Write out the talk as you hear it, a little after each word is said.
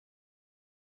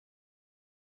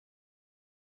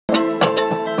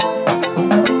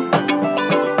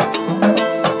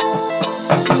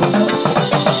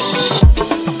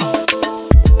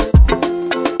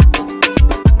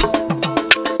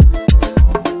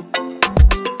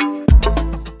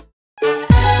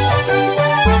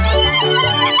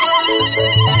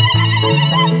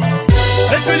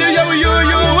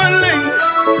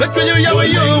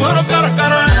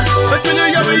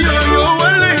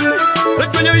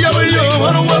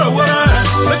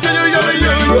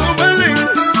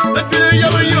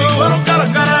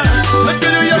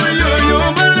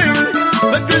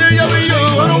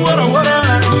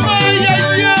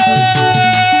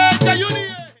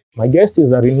My guest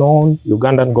is a renowned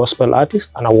Ugandan gospel artist,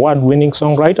 an award-winning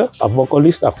songwriter, a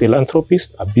vocalist, a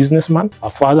philanthropist, a businessman, a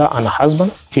father and a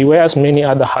husband. He wears many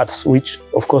other hats, which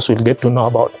of course we'll get to know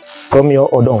about. Romeo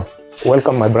Odong,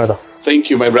 welcome my brother.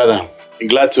 Thank you, my brother.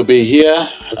 Glad to be here,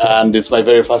 and it's my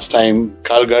very first time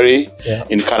Calgary,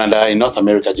 in Canada, in North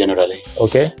America generally.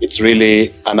 Okay. It's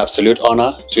really an absolute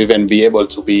honor to even be able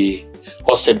to be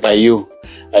hosted by you.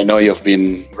 I know you've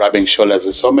been rubbing shoulders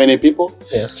with so many people.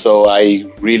 Yes. So I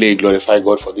really glorify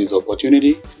God for this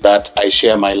opportunity that I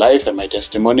share my life and my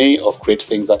testimony of great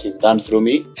things that He's done through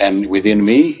me and within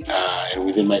me and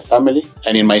within my family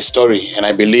and in my story. And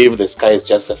I believe the sky is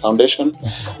just a foundation.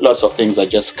 Lots of things are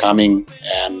just coming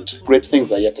and great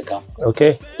things are yet to come.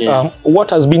 Okay. Yeah. What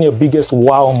has been your biggest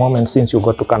wow moment since you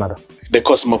got to Canada? The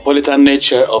cosmopolitan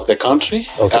nature of the country.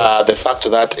 Okay. The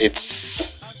fact that it's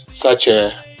such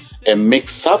a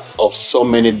mix-up of so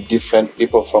many different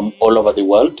people from all over the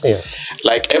world. Yeah.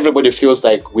 Like everybody feels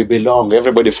like we belong.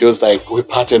 Everybody feels like we're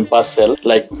part and parcel.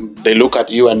 Like they look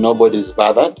at you and nobody's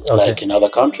bothered, like in other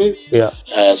countries. Yeah.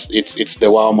 It's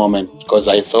the wow moment, because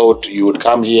I thought you would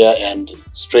come here and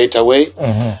straight away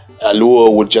a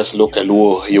Luo would just look a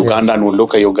Luo. Ugandan would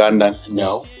look a Ugandan.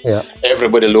 No. Yeah.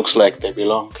 Everybody looks like they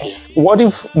belong here. What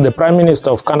if the Prime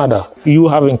Minister of Canada, you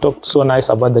having talked so nice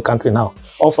about the country now,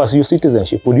 offers you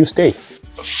citizenship? Would you stay?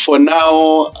 For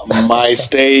now, my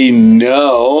stay,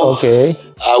 no. Okay.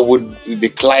 I would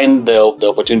decline the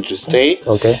opportunity to stay.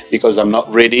 Okay. Because I'm not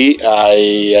ready.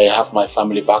 I have my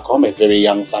family back home, a very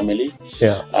young family.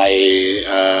 Yeah.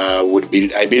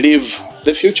 I believe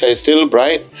the future is still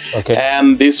bright. Okay.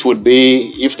 And this would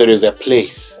be, if there is a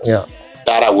place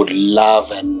that I would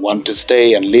love and want to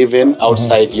stay and live in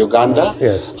outside Uganda,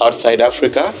 outside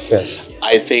Africa,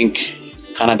 I think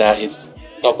Canada is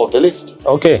top of the list.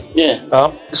 Okay.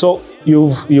 Yeah. So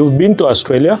you've been to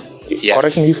Australia. Yes.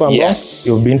 Correct me if I'm wrong.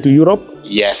 You've been to Europe.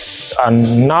 Yes.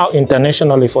 And now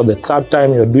internationally for the third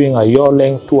time you're doing a Yoo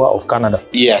Leng tour of Canada.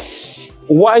 Yes.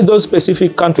 Why those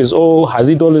specific countries? Or has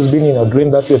it always been in your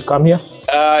dream that you'd come here?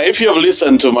 If you have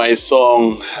listened to my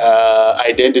song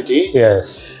Identity,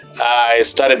 I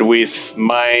started with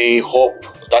my hope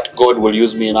that God will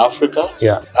use me in Africa,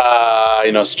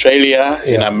 in Australia,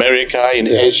 in America, in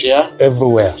Asia.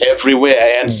 Everywhere.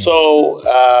 And so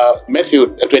Matthew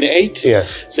 28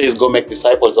 says, go make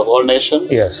disciples of all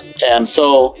nations. And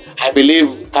so I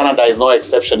believe Canada is no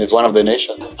exception, is one of the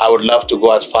nations. I would love to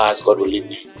go as far as God will lead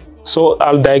me. So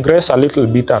I'll digress a little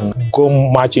bit and go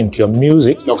much into your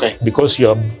music. Okay. Because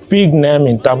you're a big name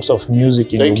in terms of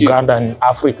music in Uganda and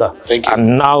Africa. Thank you.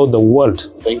 And now the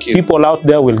world. Thank you. People out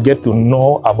there will get to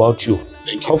know about you.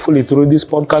 Thank you. Hopefully through this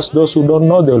podcast, those who don't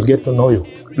know, they'll get to know you.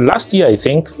 Last year, I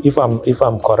think, if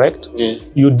I'm correct,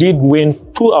 you did win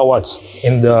 2 awards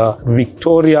in the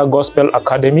Victoria Gospel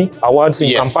Academy Awards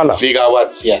in Kampala. Big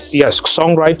awards, yes. Yes,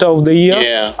 Songwriter of the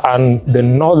Year and the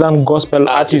Northern Gospel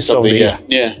Artist of the Year.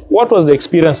 Yeah. What was the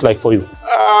experience like for you?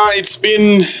 It's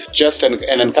been just an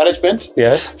encouragement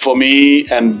for me,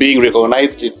 and being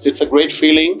recognized. It's a great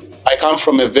feeling. I come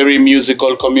from a very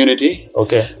musical community,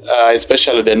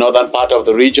 especially the northern part of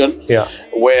the region,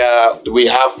 where we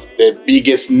have the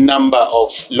biggest number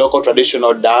of local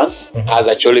traditional dance as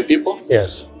Acholi people.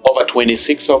 Over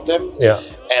 26 of them.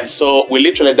 And so we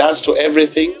literally dance to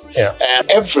everything, and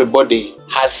everybody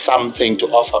has something to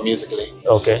offer musically.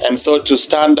 And so to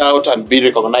stand out and be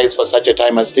recognized for such a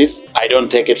time as this, I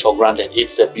don't take it for granted.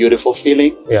 It's a beautiful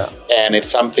feeling, and it's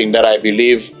something that I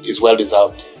believe is well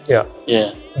deserved.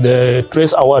 The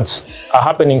Trace Awards are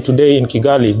happening today in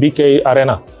Kigali, BK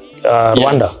Arena,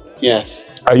 Rwanda. Yes.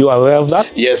 Are you aware of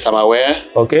that? Yes, I'm aware.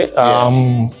 Okay.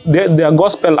 There are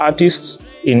gospel artists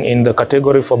in the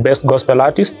category for best gospel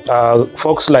artist.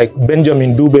 Folks like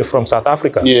Benjamin Dube from South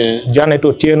Africa. Janet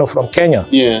Otieno from Kenya.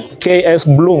 K.S.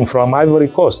 Bloom from Ivory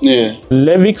Coast.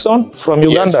 Levikson from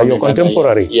Uganda, from your Uganda,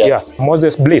 contemporary.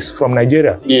 Moses Bliss from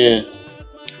Nigeria.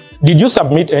 Did you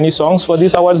submit any songs for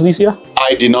these awards this year?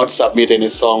 I did not submit any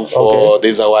song for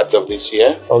these awards of this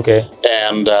year.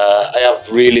 And I have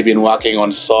really been working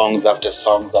on songs after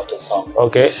songs after songs.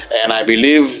 And I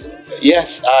believe,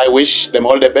 yes, I wish them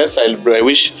all the best. I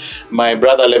wish my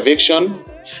brother Levikson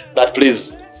that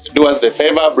please do us the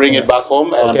favor, bring it back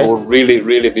home, and we'll really,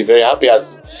 really be very happy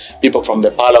as people from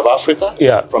the Pearl of Africa,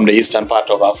 from the eastern part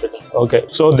of Africa. Okay,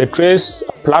 so the Trace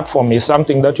platform is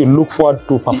something that you look forward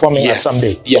to performing at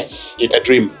someday? Yes, it's a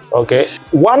dream. Okay,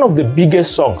 one of the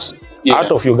biggest songs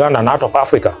out of Uganda and out of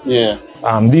Africa,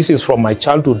 this is from my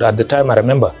childhood at the time I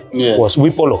remember, was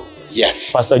Wipolo.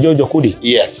 Yes. Pastor Jojo Kudi.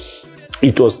 Yes.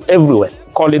 It was everywhere.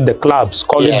 Call it the clubs,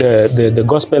 call it the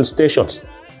gospel stations.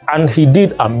 And he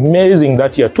did amazing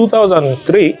that year.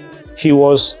 2003, he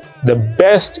was the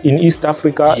best in East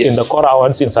Africa in the Kora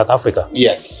Awards in South Africa.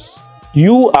 Yes.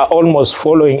 You are almost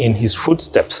following in his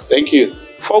footsteps. Thank you.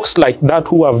 Folks like that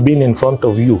who have been in front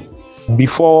of you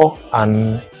before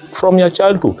and from your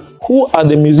childhood, who are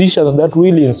the musicians that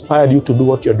really inspired you to do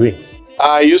what you're doing?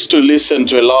 I used to listen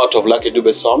to a lot of Lucky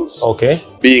Dube songs. Okay.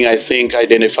 Being, I think,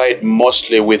 identified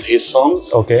mostly with his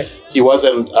songs. Okay. He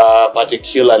wasn't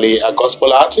particularly a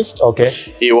gospel artist. Okay.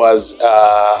 He was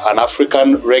an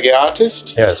African reggae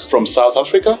artist from South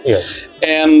Africa. Yes.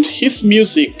 And his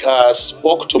music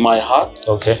spoke to my heart.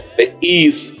 Okay. The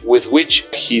ease with which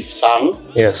he sang.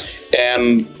 Yes.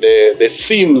 And the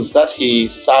themes that he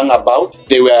sang about,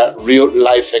 they were real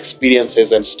life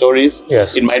experiences and stories.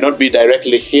 Yes. It might not be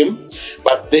directly him,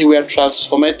 but they were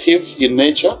transformative in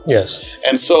nature. Yes.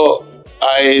 And so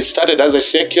I started as a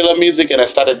secular music and I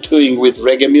started touring with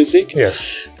reggae music.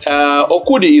 Yes.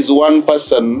 Okudi is one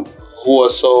person who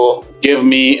also gave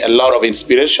me a lot of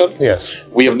inspiration. Yes.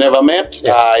 We have never met.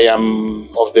 Yes. I am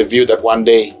of the view that one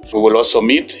day we will also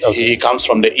meet. Okay. He comes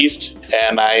from the East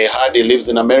and I heard he lives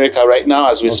in America right now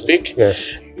as we speak.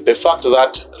 Yes. The fact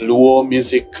that Luo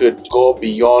music could go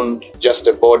beyond just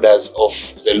the borders of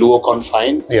the Luo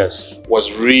confines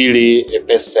was really a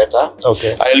best setter.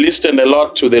 Okay. I listened a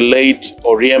lot to the late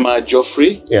Oriema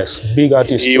Geoffrey. Yes, big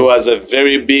artist. He was a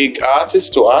very big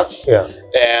artist to us. Yeah.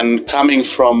 And coming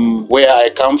from where I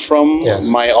come from,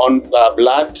 my own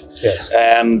blood,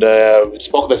 and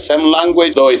spoke the same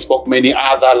language, though he spoke many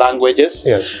other languages,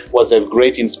 was a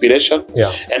great inspiration.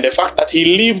 Yeah. And the fact that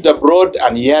he lived abroad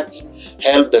and yet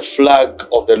held the flag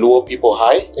of the Luo people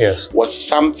high was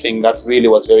something that really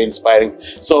was very inspiring.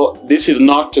 So this is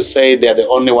not to say they're the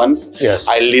only ones. Yes.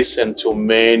 I listen to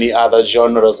many other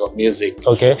genres of music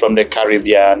from the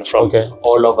Caribbean, from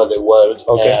all over the world.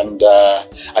 And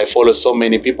I follow so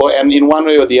many people. And in one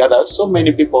way or the other, so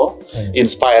many people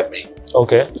inspired me.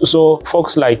 Okay. So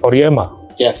folks like Oriema,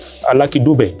 Lucky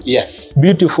Dube. Yes.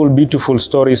 Beautiful, beautiful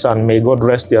stories, and may God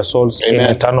rest their souls in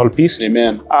eternal peace.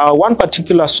 Amen. One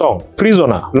particular song,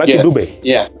 Prisoner, Lucky Dube.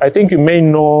 Yes. I think you may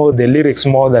know the lyrics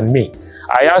more than me.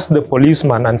 I asked the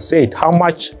policeman and said, how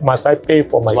much must I pay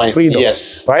for my freedom?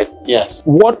 Yes. Right? Yes.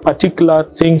 What particular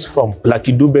things from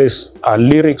Lucky Dube's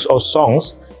lyrics or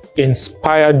songs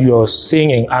inspired your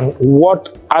singing, and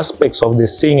what aspects of the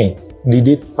singing did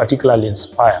it particularly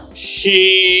inspire?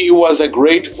 He was a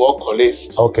great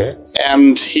vocalist. Okay.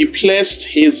 And he placed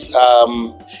his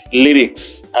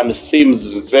lyrics and themes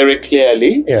very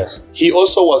clearly. Yes. He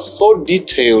also was so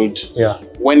detailed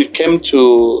when it came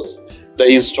to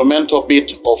the instrumental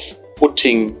bit of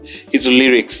putting his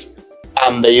lyrics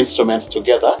and the instruments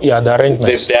together. Yeah, the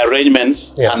arrangements. The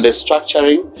arrangements and the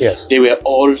structuring, they were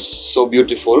all so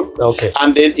beautiful. Okay.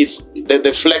 And then it's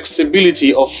the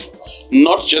flexibility of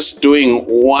not just doing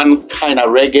one kind of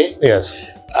reggae,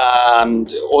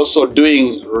 and also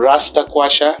doing Rasta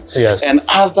Kwasha and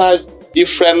other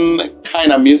different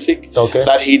kind of music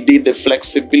that he did, the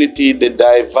flexibility, the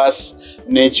diverse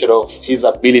nature of his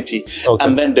ability,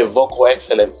 and then the vocal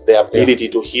excellence, the ability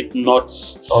to hit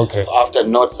notes after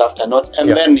notes after notes, and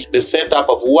then the setup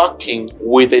of working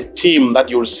with a team that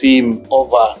you'll see him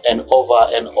over and over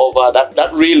and over, that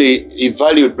really he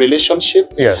valued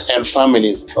relationship and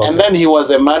families. And then he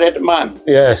was a married man.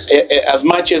 As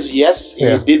much as he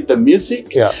did the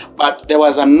music, but there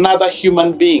was another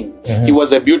human being. He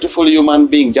was a beautiful human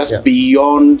being, just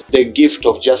beyond the gift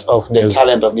of just the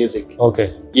talent of music.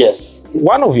 Yes.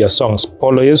 One of your songs,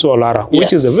 Polo Yesu Olara,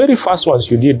 which is the very first ones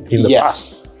you did in the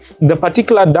past, the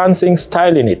particular dancing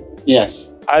style in it.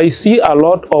 I see a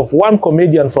lot of one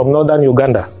comedian from northern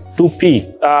Uganda,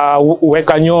 2P,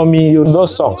 Wekanyomi,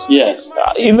 those songs.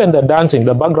 Even the dancing,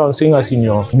 the background singers in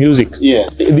your music.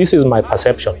 This is my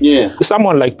perception.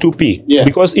 Someone like 2P.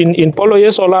 Because in Polo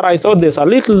Yesu Olara, I thought there's a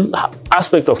little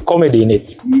aspect of comedy in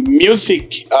it.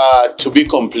 Music, to be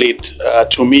complete,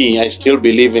 to me, I still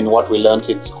believe in what we learned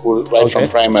in school, right from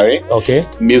primary.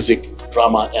 Music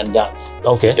drama and dance.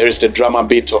 Okay. There is the drama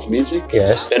beat of music.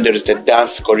 Yes. Then there is the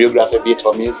dance choreography beat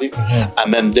of music.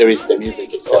 And then there is the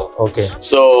music itself. Okay.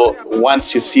 So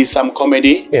once you see some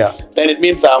comedy, then it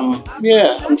means I'm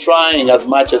trying as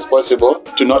much as possible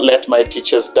to not let my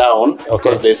teachers down,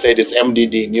 because they say this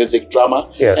MDD, music, drama,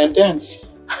 and dance.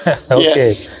 Okay.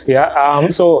 Yes. Yeah.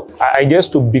 So I guess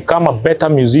to become a better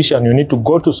musician, you need to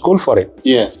go to school for it.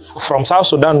 Yes. From South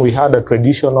Sudan, we had a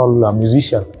traditional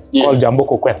musician called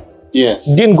Jamboko Kwen. Yes.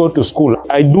 Didn't go to school.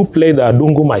 I do play the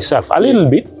adungu myself a little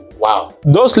bit. Wow.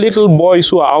 Those little boys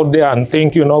who are out there and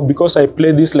think, you know, because I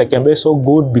play this lekembe so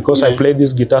good, because I play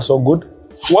this guitar so good,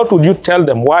 what would you tell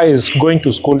them? Why is going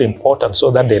to school important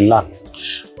so that they learn?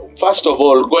 First of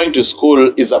all, going to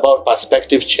school is about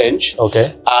perspective change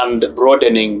and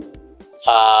broadening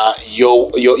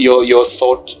your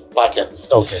thought patterns.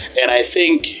 Okay. And I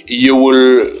think you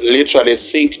will literally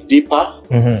think deeper,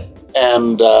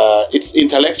 and it's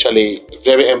intellectually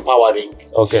very empowering.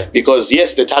 Okay. Because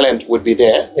yes, the talent would be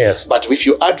there. Yes. But if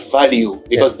you add value,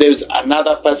 because there's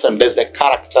another person, there's the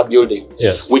character building,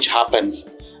 which happens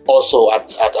also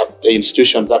at the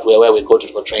institutions that where we go to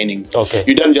for trainings. Okay.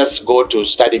 You don't just go to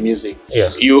study music.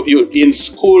 Yes. You in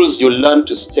schools you learn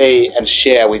to stay and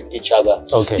share with each other.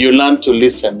 Okay. You learn to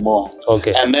listen more.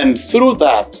 Okay. And then through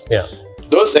that,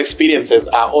 those experiences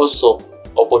are also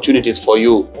opportunities for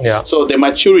you. Yeah. So the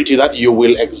maturity that you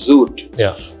will exude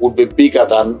would be bigger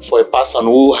than for a person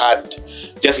who had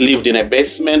just lived in a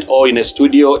basement or in a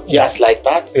studio just like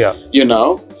that. Yeah. You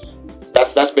know.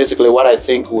 That's basically what I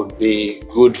think would be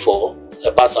good for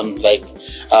a person like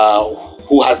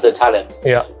who has the talent.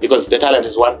 Yeah. Because the talent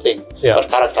is one thing, but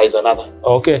character is another.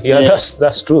 Okay. Yeah.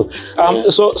 That's true.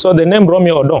 So the name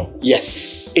Romeo Odong.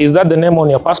 Yes. Is that the name on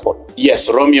your passport? Yes,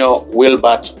 Romeo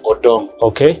Wilbert Odong.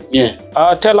 Okay. Yeah.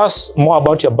 Tell us more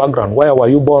about your background. Where were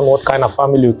you born? What kind of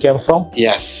family you came from?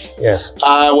 Yes. Yes.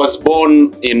 I was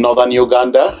born in northern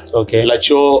Uganda. Okay.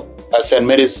 Lacho, St.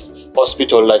 Mary's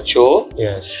Hospital, Lacho.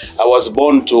 Yes. I was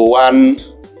born to one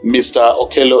Mr.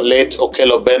 Okello, late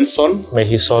Okello Benson. May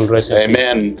his soul rest in peace.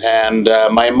 Amen. And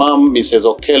my mom, Mrs.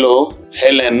 Okello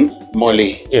Helen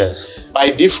Molly. Yes.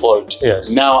 By default,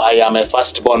 now I am a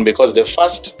firstborn because the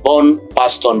firstborn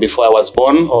passed on before I was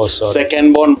born. Oh, sorry.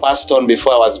 Secondborn passed on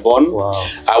before I was born. Wow.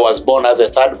 I was born as a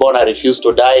thirdborn. I refused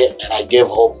to die and I gave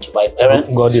hope to my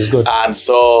parents. God is good. And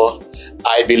so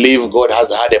I believe God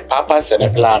has had a purpose and a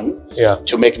plan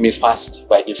to make me first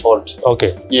by default.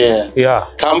 Okay. Yeah. Yeah.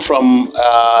 Come from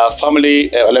family,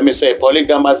 let me say,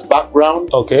 polygamous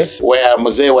background. Okay. Where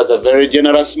Mzee was a very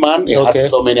generous man. He had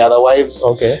so many other wives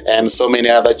and so many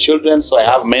other children. So I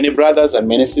have many brothers and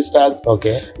many sisters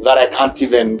that I can't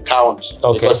even count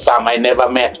because some I never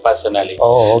met personally.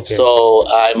 Oh, okay. So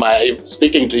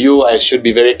speaking to you, I should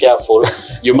be very careful.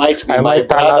 You might be my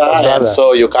brother, and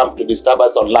so you come to disturb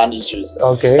us on land issues.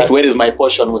 Okay. That where is my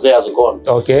portion? Mzee has gone.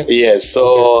 Okay. Yes.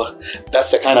 So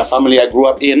that's the kind of family I grew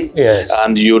up in. Yes.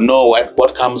 And you know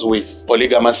what comes with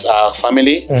polygamous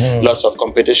family. Lots of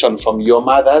competition from your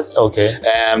mothers. Okay.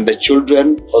 And the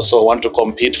children also want to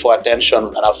compete for attention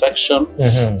and affection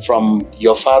from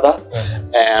your father.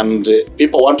 And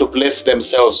people want to place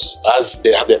themselves as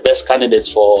they have the best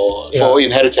candidates for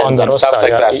inheritance and stuff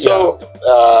like that. So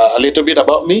a little bit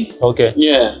about me. Okay.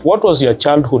 Yeah. What was your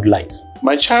childhood like?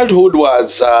 My childhood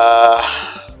was,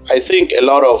 I think, a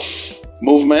lot of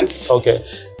movements. Okay.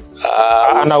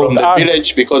 From the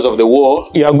village because of the war.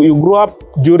 Yeah, you grew up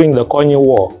during the Konyi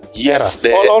War. Yes, the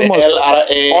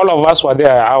LRA. All of us were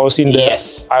there. I was in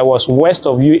I was west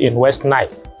of you in West Nile.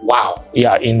 Wow.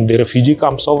 Yeah, in the refugee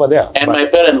camps over there. And my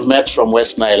parents met from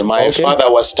West Nile. My father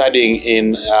was studying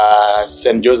in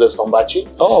St. Joseph's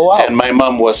Ombachi. Oh, wow. And my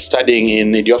mom was studying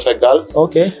in Idiofe Girls.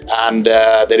 Okay. And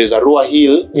there is Arua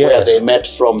Hill where they met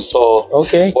from. So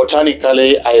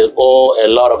botanically, I owe a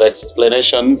lot of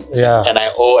explanations. Yeah. And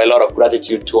I owe a lot of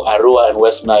gratitude to Arua and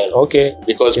West Nile. Okay.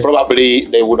 Because probably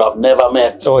they would have never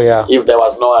met if there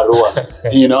was no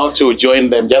Arua, you know, to join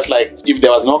them. Just like if there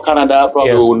was no Canada,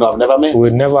 probably we would have never met. We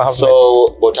would never have met.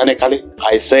 Botanically,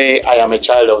 I say I am a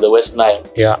child of the West Nile.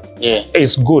 Yeah. Yeah.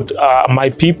 It's good. My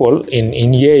people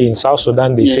in South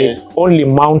Sudan, they say only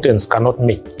mountains cannot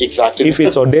meet. Exactly. If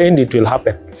it's ordained, it will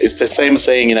happen. It's the same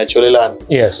saying in Acholi land.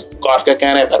 Yes.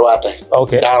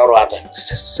 Okay.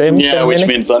 Same which meaning?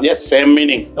 Means same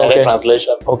meaning. Okay.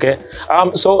 Translation. Okay.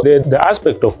 So the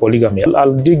aspect of polygamy,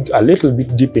 I'll dig a little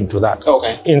bit deep into that.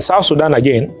 Okay. In South Sudan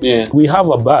again, we have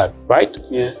a bird, right?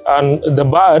 Yeah. And the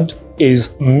bird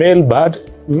is male bird,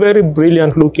 very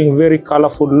brilliant looking, very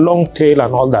colorful, long tail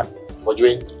and all that.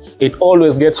 it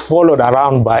always gets followed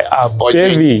around by a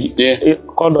baby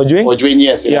called Ojwing.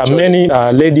 Yes. Yeah, many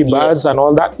ladybirds and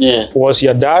all that. Yeah. Was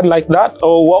your dad like that?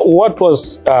 Or what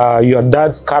was your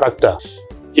dad's character?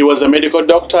 He was a medical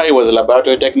doctor, he was a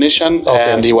laboratory technician,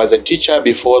 and he was a teacher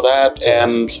before that. Yes.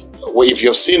 And if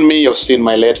you've seen me, you've seen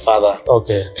my late father.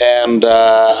 Okay. And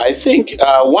I think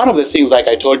one of the things, like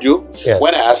I told you,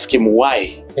 when I asked him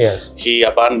why, he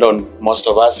abandoned most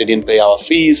of us, he didn't pay our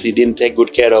fees, he didn't take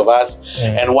good care of us,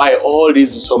 and why all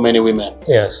these so many women.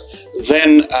 Yes.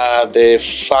 Then the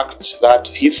fact that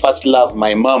his first love,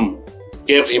 my mom,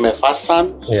 gave him a first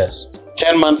son. Yes.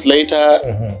 10 months later,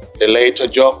 the late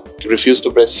Jock refused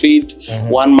to breastfeed.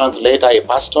 1 month later, he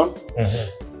passed on.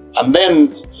 And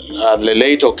then the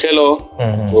late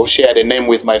Okello, who shared a name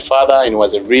with my father, and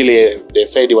was they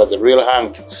said he was a real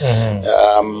hunk.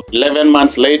 11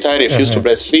 months later, he refused to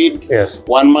breastfeed. Yes.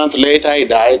 1 month later, he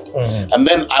died. And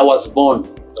then I was born.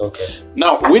 Okay.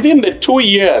 Now, within the 2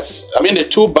 years, the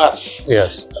 2 births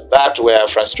that were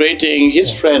frustrating,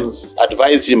 his friends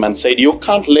advised him and said, you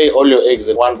can't lay all your eggs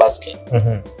in one basket.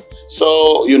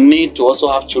 So you need to also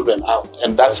have children out.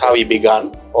 And that's how he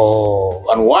began. Oh.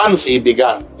 And once he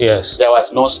began, there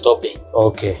was no stopping.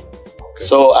 Okay.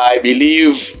 So I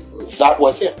believe that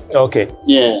was it. Okay.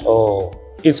 Yeah. Oh.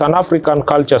 It's an African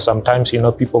culture. Sometimes,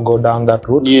 people go down that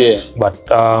route. Yeah. But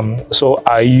so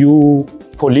are you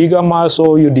polygamous,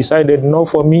 or you decided, no,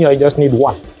 for me, I just need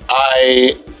one?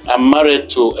 I am married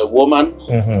to a woman,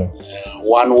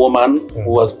 one woman who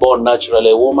was born naturally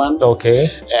a woman. Okay.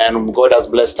 And God has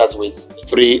blessed us with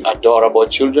 3 adorable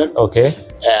children. Okay.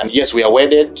 And yes, we are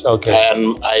wedded. Okay.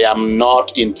 And I am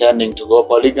not intending to go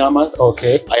polygamous.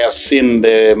 Okay. I have seen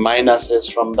the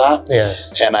minuses from that.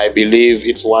 Yes. And I believe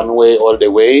it's one way all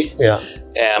the way. Yeah.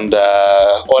 And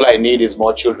all I need is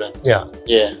more children. Yeah.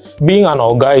 Yeah. Being an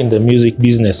guy in the music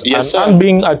business, and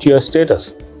being at your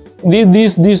status,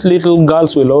 these little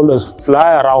girls will always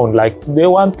fly around like they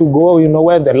want to go,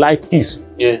 where the light is.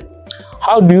 Yeah.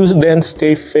 How do you then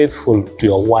stay faithful to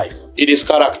your wife? It is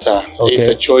character. Okay. It's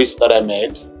a choice that I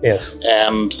made. Yes.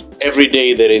 And every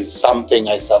day there is something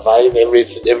I survive.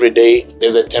 Every day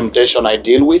there's a temptation I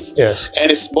deal with. Yes.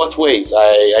 And it's both ways.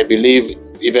 I believe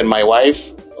even my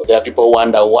wife, there are people who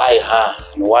wonder why her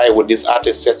and why would this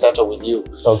artist settle with you.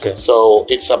 Okay. So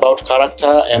it's about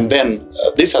character, and then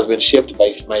this has been shaped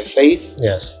by my faith.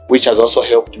 Yes. Which has also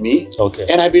helped me. Okay.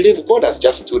 And I believe God has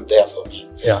just stood there for me.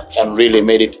 Yeah. And really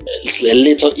made it a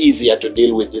little easier to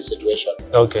deal with this situation.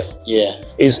 Okay. Yeah.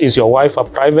 Is your wife a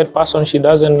private person? She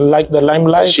doesn't like the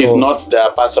limelight? She's not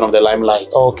the person of the limelight.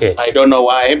 Okay. I don't know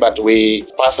why, but we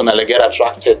personally get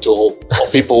attracted to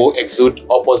people who exude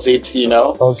opposite,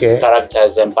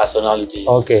 characters and personalities.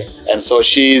 Okay. And so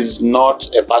she's not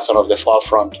a person of the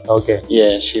forefront. Okay.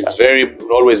 Yeah, she's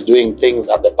always doing things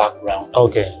at the background.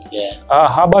 Okay. Yeah.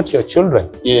 How about your children?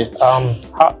 Yeah.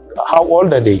 How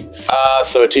old are they?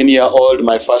 13-year-old,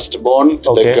 my firstborn,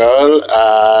 the girl,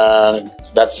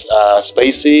 that's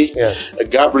Spacey. Yes.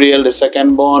 Gabriel, the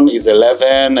second-born, is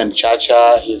 11, and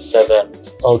Chacha is 7.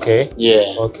 Okay.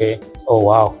 Yeah. Okay. Oh,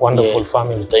 wow. Wonderful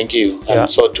family. Thank you.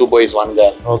 And so 2 boys, 1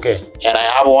 girl. Okay. And I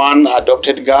have 1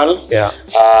 adopted girl. Yeah.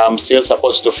 I'm still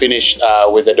supposed to finish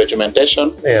with the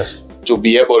documentation. Yes. To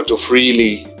be able to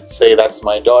freely say that's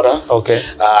my daughter. Okay.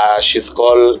 She's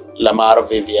called Lamar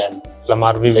Vivian.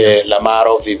 Lamar Vivian. Lamar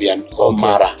or Vivian, or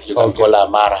Mara. You can call her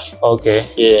Mara. Okay.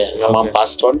 Yeah, her mom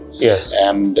passed on. Yes.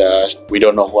 And we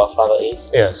don't know who her father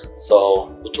is. Yes.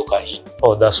 So we took her in.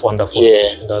 Oh, that's wonderful.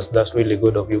 Yeah. That's really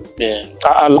good of you. Yeah.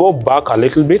 I'll go back a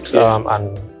little bit.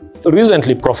 And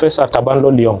recently, Professor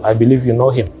Tabanlo Leong, I believe you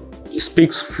know him, he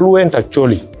speaks fluent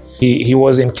actually. He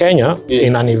was in Kenya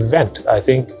in an event. I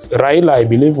think Raila, I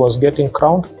believe, was getting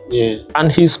crowned. Yeah.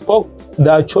 And he spoke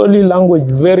the Acholi language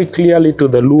very clearly to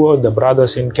the Luo, the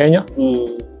brothers in Kenya.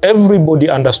 Everybody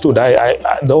understood.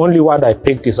 The only word I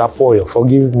picked is Apoyo,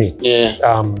 forgive me. Yeah.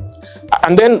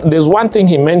 And then there's one thing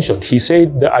he mentioned. He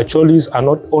said the Acholis are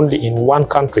not only in one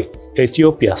country,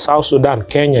 Ethiopia, South Sudan,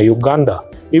 Kenya, Uganda,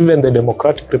 even the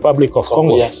Democratic Republic of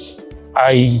Congo. Yes.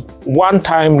 I one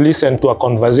time listened to a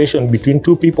conversation between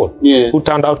 2 people who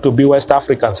turned out to be West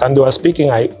Africans, and they were speaking.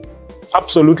 I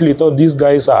absolutely thought these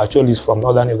guys are Acholis from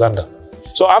northern Uganda.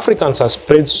 So Africans are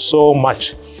spread so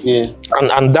much. Yeah.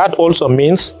 And that also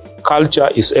means culture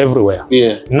is everywhere.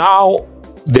 Yeah. Now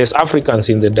there's Africans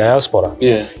in the diaspora.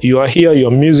 Yeah. You are here,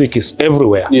 your music is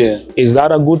everywhere. Yeah. Is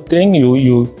that a good thing?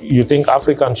 You think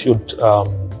Africans should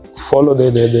follow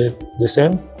the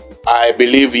same? I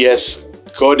believe yes.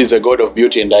 God is a God of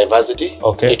beauty and diversity.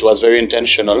 Okay. It was very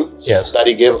intentional. Yes. That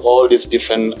He gave all these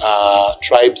different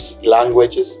tribes,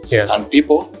 languages, and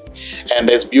people And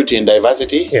there's beauty in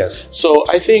diversity. Yes. So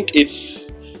I think it's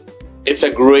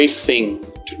a great thing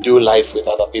to do life with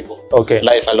other people. Okay.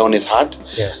 Life alone is hard.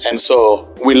 Yes. And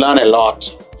so we learn a lot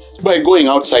by going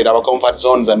outside our comfort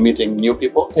zones and meeting new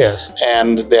people. Yes.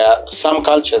 And there are some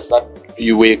cultures that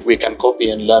we can copy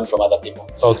and learn from other people.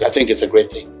 Okay. I think it's a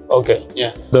great thing. Okay.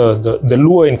 Yeah. The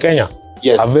Luo in Kenya.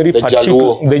 Yes. Are very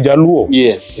particular. The Jaluo.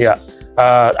 Yes. Yeah.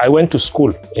 I went to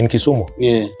school in Kisumu.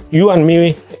 Yeah. You and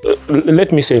me,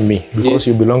 let me say me, because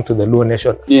you belong to the Luo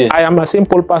nation. Yeah. I am a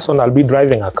simple person. I'll be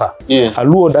driving a car. Yeah. A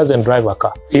Luo doesn't drive a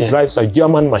car. He drives a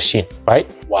German machine, right?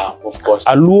 Wow, of course.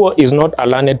 A Luo is not a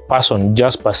learned person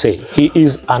just per se. He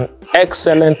is an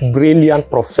excellent, brilliant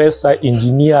professor,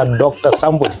 engineer, doctor,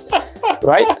 somebody,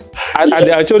 right? Are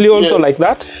they actually also like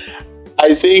that?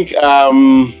 I think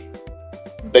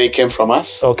they came from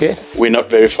us. Okay. We're not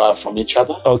very far from each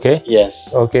other. Okay.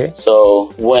 Yes. Okay.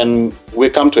 So when we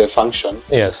come to a function,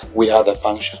 yes, we are the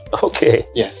function. Okay.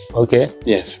 Yes. Okay.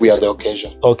 Yes, we are the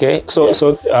occasion. Okay. So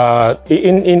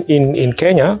in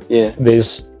Kenya,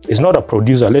 it's not a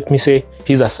producer. Let me say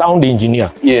he's a sound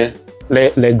engineer. Yeah.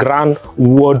 Le Grand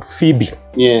Ward Phoebe.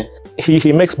 Yeah.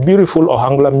 He makes beautiful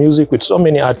Ohangla music with so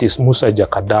many artists, Musa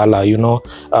Jakadala, you know,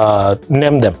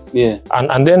 name them. Yeah.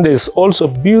 And then there's also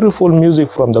beautiful music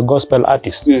from the gospel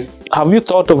artists. Yeah. Have you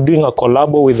thought of doing a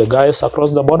collabo with the guys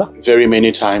across the border? Very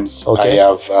many times. Okay. I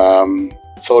have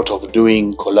thought of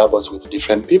doing collabos with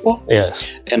different people.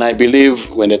 Yes. And I believe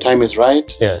when the time is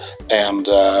right, yes, and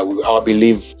our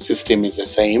belief system is the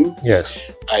same, yes,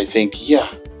 I think,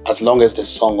 yeah, as long as the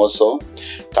song also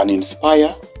can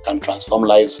inspire, can transform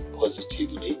lives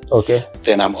positively, okay,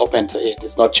 then I'm open to it.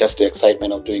 It's not just the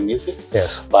excitement of doing music,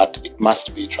 yes, but it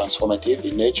must be transformative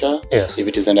in nature. Yes. If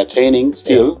it is entertaining,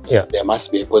 still, yeah. there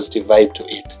must be a positive vibe to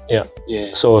it. Yeah.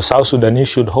 Yeah. So South Sudanese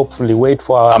should hopefully wait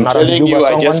for I'm telling you,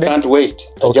 I just can't wait.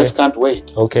 I just can't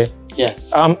wait. Okay.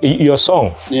 Yes. Your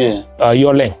song, yeah,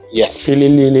 Yoo Leng. Yes.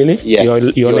 Pililili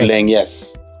Yoo Leng.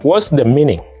 Yes. What's the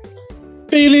meaning?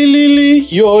 Pililili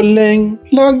Yoo Leng,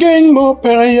 la gang mo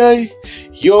perayay,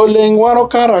 Yoo Leng wano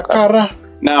kara kara.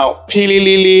 Now,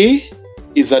 Pililili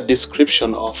is a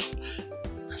description of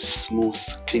smooth,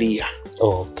 clear.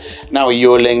 Oh, okay. Now,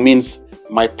 Yoo Leng means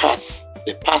my path,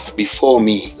 the path before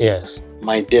me. Yes.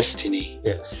 My destiny.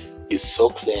 Yes. Is so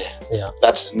clear, yeah,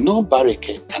 that no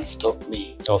barricade can stop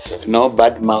me. Okay. No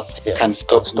bad mouth can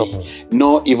stop me.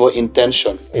 No evil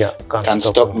intention can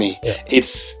stop me. Yeah.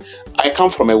 I come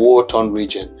from a war-torn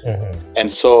region,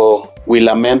 and so we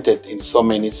lamented in so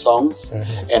many songs,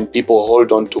 and people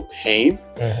hold on to pain.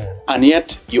 And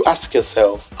yet you ask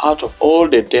yourself, out of all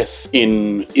the death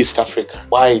in East Africa,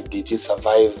 why did you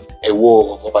survive a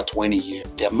war of over 20 years?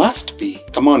 There must be.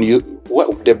 Come on,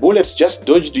 the bullets just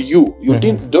dodged you. You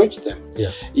didn't dodge them. Yeah.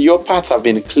 Your path have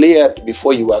been cleared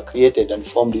before you were created and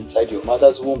formed inside your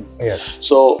mother's womb. Yes.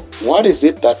 So what is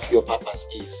it that your purpose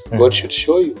is? God should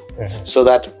show you so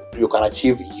that you can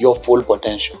achieve your full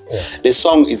potential. Yeah. The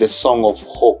song is a song of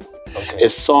hope. Okay. A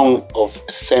song of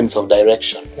sense of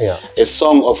direction, a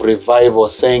song of revival,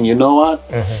 saying, you know what?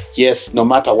 Yes, no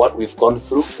matter what we've gone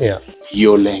through,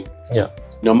 Yoo Leng. Yeah.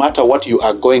 No matter what you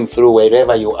are going through,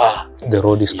 wherever you are, the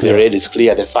road is clear. The road is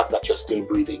clear. The fact that you're still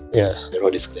breathing, yes, the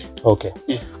road is clear. Okay.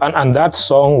 Yeah. And that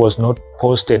song was not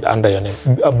posted under your name.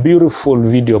 A beautiful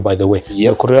video, by the way.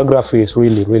 Yep. The choreography is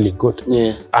really, really good.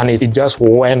 Yeah. And it just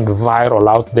went viral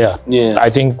out there. Yeah. I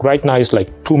think right now it's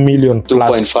like 2 million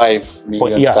plus. 2.5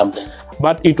 million something.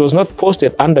 But it was not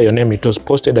posted under your name. It was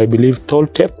posted, I believe, Tall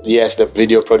Tape. Yes, the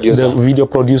video producer. The video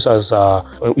producer's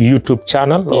YouTube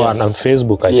channel and on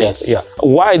Facebook, I think. Yeah.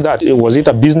 Why that? Was it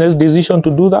a business decision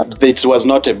to do that? It was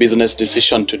not a business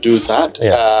decision to do that.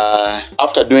 Yeah.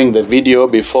 After doing the video,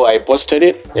 before I posted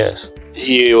it, yes,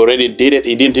 he already did it.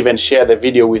 He didn't even share the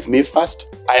video with me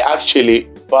first. I actually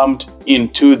bumped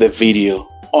into the video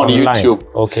on YouTube.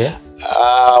 Okay.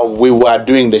 We were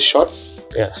doing the shots.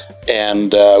 Yes.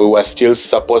 And we were still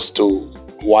supposed to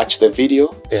watch the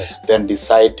video. Yes. Then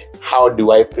decide, how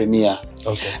do I premiere?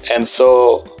 Okay. And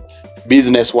so,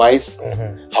 business-wise,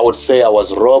 I would say I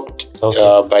was robbed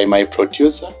by my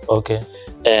producer. Okay.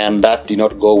 And that did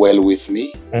not go well with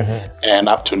me. And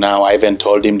up to now, I even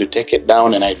told him to take it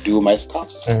down, and I do my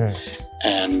stuffs.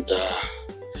 And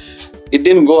it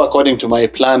didn't go according to my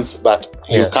plans, but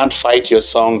you can't fight your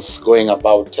songs going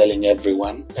about telling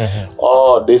everyone,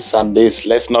 oh, this and this,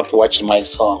 let's not watch my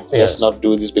song. Yes. Let's not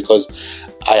do this, because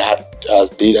I had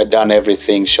done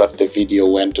everything, shot the video,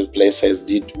 went to places,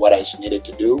 did what I needed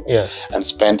to do, and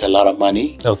spent a lot of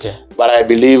money. Okay. But I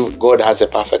believe God has a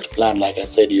perfect plan, like I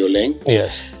said, Yoo Leng.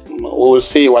 Yes. We'll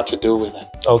see what to do with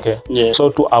it. Okay. Yeah. So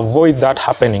to avoid that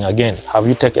happening again, have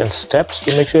you taken steps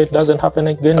to make sure it doesn't happen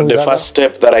again? The first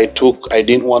step that I took, I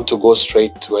didn't want to go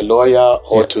straight to a lawyer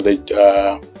or to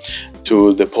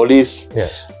the police.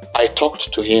 Yes. I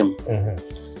talked to him,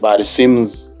 but it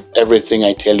seems everything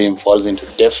I tell him falls into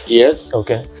deaf ears.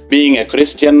 Okay. Being a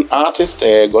Christian artist,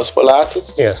 a gospel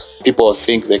artist, yes, people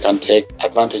think they can take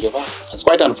advantage of us. It's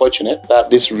quite unfortunate that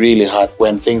this really hurts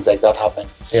when things like that happen.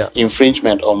 Yeah.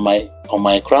 Infringement on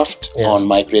my craft, yes, on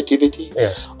my creativity,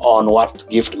 yes, on what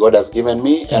gift God has given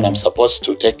me, and I'm supposed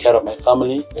to take care of my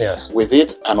family, yes, with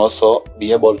it, and also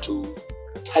be able to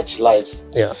touch lives.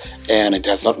 Yeah. And it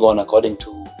has not gone according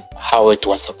to how it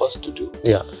was supposed to do.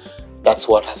 Yeah. That's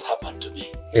what has happened to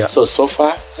me. Yeah. So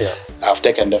far, yeah, I've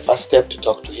taken the first step to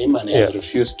talk to him, and he has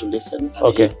refused to listen.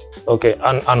 Okay. Okay.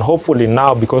 And hopefully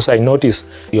now, because I notice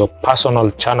your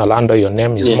personal channel under your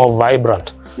name is more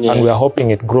vibrant, and we are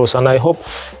hoping it grows. And I hope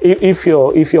if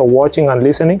you're watching and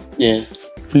listening,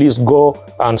 please go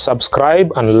and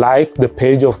subscribe and like the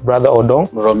page of Brother Odong.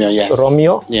 Romeo, yes.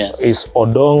 Romeo, yes. Is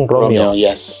Odong Romeo,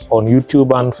 yes. On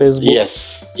YouTube and Facebook.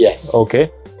 Yes, yes. Okay.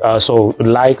 So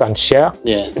like and share.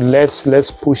 Yes.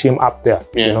 Let's push him up there.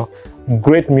 Yeah. You know,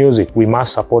 great music. We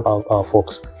must support our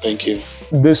folks. Thank you.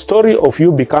 The story of you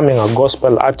becoming a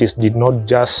gospel artist did not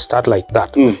just start like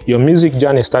that. Your music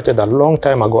journey started a long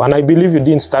time ago, and I believe you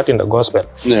didn't start in the gospel.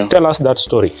 No. Tell us that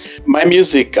story. My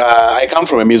music, I come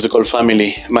from a musical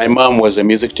family. My mom was a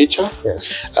music teacher.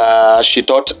 Yes. She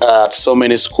taught at so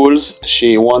many schools.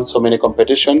 She won so many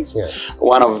competitions. Yes.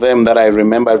 One of them that I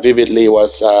remember vividly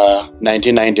was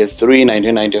 1993,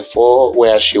 1994,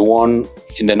 where she won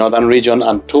in the northern region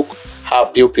and took her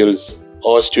pupils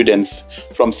or students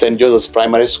from St. Joseph's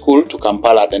Primary School to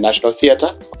Kampala at the National Theatre.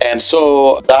 And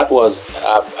so that was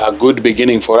a good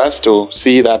beginning for us to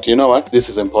see that, you know what, this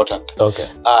is important. Okay.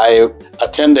 I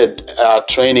attended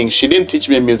training. She didn't teach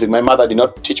me music. My mother did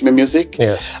not teach me music.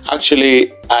 Yes.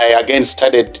 Actually, I again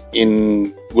studied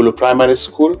in Gulu Primary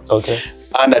School. Okay.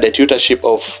 Under the tutorship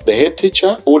of the head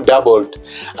teacher, who doubled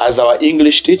as our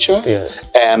English teacher, yes,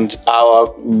 and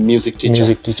our music teacher.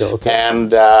 Music teacher, okay.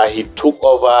 And he took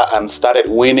over and started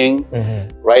winning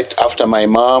right after my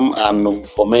mom, and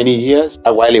for many years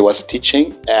while he was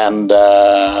teaching. And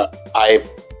I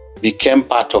became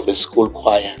part of the school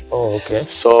choir. Oh, okay.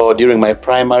 So during my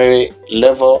primary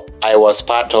level, I was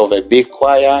part of a big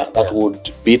choir that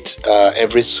would beat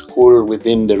every school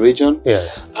within the region,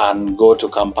 yes, and go to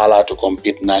Kampala to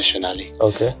compete nationally.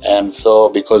 Okay. And so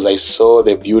because I saw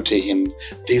the beauty in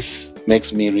this,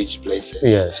 makes me reach places.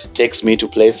 Yes. Takes me to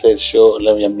places, you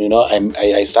know,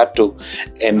 I start to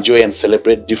enjoy and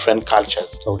celebrate different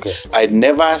cultures. Okay. I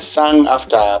never sang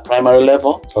after primary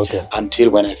level, okay, until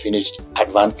when I finished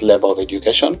advanced level of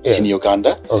education in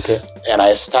Uganda. Okay. And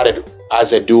I started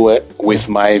as a duet with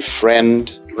my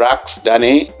friend Rax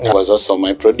Danny, who was also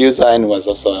my producer and was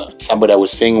also somebody I would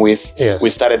sing with. Yes. We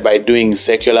started by doing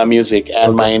secular music,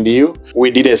 and mind you,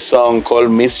 we did a song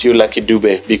called Miss You Lucky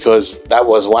Dube, because that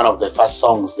was one of the first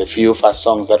songs, the few first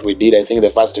songs that we did. I think the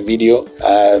first video,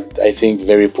 I think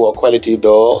very poor quality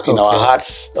though, in our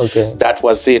hearts. Okay. That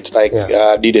was it, like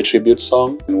did a tribute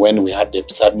song when we had the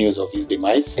sad news of his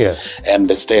demise, and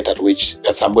the state at which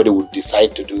somebody would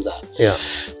decide to do that. Yeah.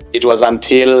 It was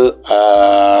until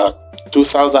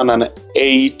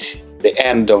 2008, the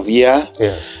end of year,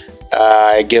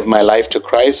 I gave my life to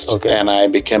Christ, and I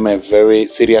became a very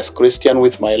serious Christian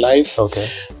with my life. Okay.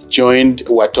 Joined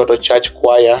Watoto Church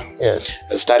Choir. Yes.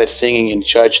 Started singing in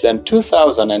church. Then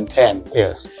 2010,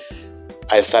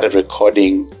 I started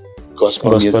recording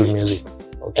gospel music.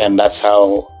 Okay. And that's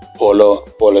how Polo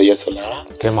Yesolara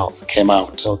came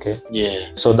out. Okay. Yeah.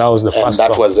 So that was the first song.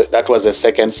 That was the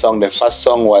second song. The first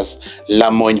song was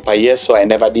La Moñ Payeso. I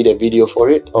never did a video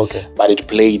for it. Okay. But it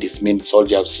played. It means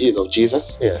Soldier of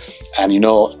Jesus. Yes. And you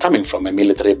know, coming from a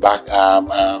military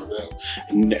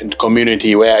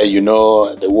community where you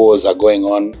know the wars are going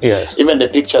on. Yes. Even the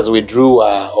pictures we drew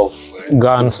are of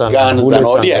guns and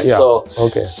all. Yes. Yeah. So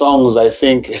songs, I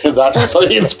think that also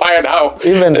inspired how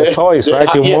even the toys, right?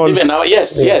 Even now,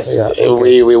 yes. Yeah,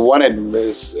 okay. We wanted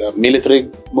military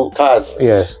cars.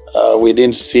 Yes. We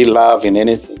didn't see love in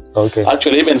anything. Okay.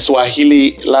 Actually, even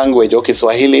Swahili language,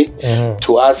 Swahili,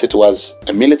 to us it was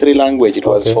a military language. It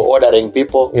was for ordering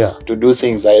people to do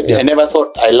things. I never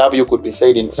thought I love you could be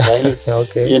said in Swahili.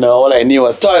 Okay. You know, all I knew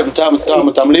was toa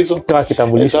kitambulisho.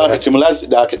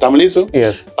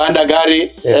 Yes. Panda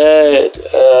gari.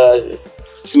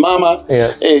 Simama.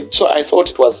 Yes. So I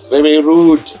thought it was very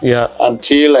rude. Yeah.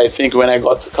 Until I think when I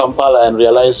got to Kampala and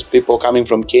realized people coming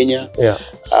from Kenya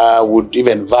would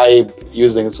even vibe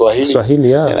using Swahili. Swahili,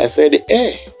 yeah. And I said,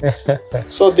 hey,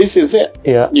 so this is it.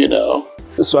 Yeah. You know.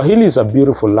 Swahili is a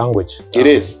beautiful language. It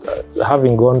is.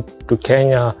 Having gone to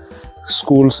Kenya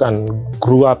schools and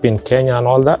grew up in Kenya and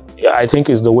all that, I think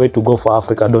is the way to go for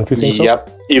Africa. Don't you think so? Yep.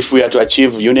 If we are to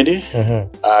achieve unity,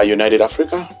 United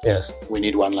Africa, yes, we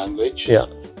need one language,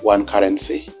 one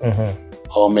currency,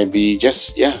 or maybe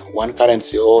just, one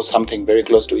currency or something very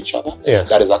close to each other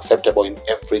that is acceptable in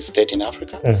every state in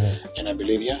Africa. And I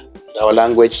believe, our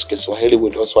language, Swahili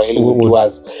would do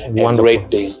us a great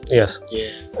deal. Yes. Yeah.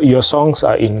 Your songs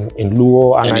are in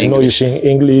Luo, and I know you sing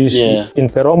English. Yeah. In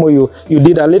Peromo, you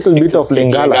did a little bit of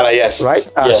Lingala, yes. Right?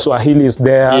 Swahili is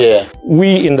there. Yeah.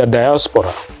 We in the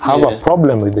diaspora have a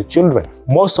problem with the children.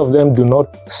 Most of them do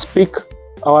not speak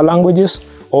our languages,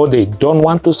 or they don't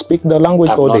want to speak the language,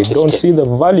 or they don't see the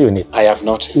value in it. I have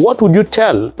noticed. What would you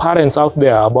tell parents out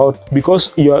there about,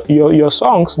 because your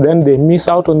songs, then they miss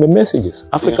out on the messages.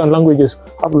 African languages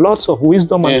have lots of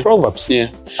wisdom and proverbs. Yeah.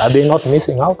 Are they not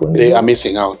missing out on it? They are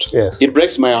missing out. Yes. It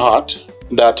breaks my heart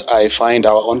that I find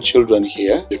our own children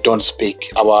here, they don't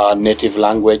speak our native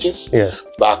languages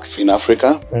back in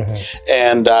Africa.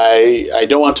 And I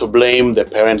don't want to blame the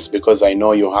parents, because I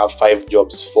know you have 5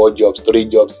 jobs, 4 jobs, 3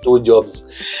 jobs, 2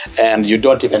 jobs, and you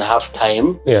don't even have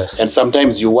time. Yes. And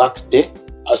sometimes you work day,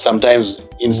 or sometimes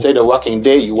instead of working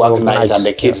day, you work night, and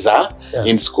the kids are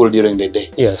in school during the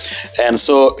day. Yes. And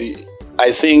so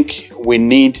I think we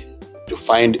need to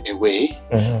find a way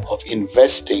of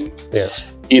investing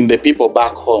in the people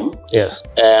back home,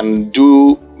 and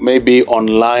do maybe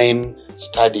online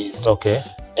studies,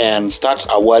 and start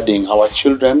awarding our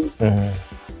children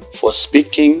for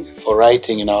speaking, for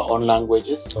writing in our own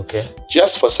languages,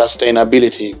 just for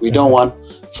sustainability. We don't want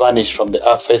vanish from the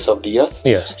face of the earth.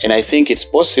 Yes. And I think it's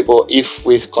possible if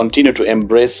we continue to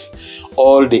embrace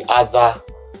all the other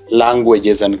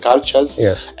languages and cultures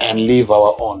and leave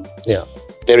our own. Yeah.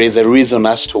 There is a reason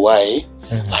as to why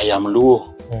I am Luo.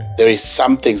 There is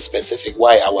something specific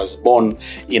why I was born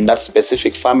in that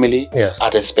specific family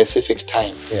at a specific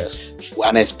time,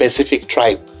 and a specific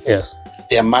tribe. Yes.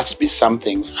 There must be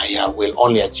something I will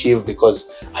only achieve because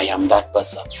I am that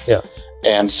person. Yeah.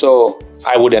 And so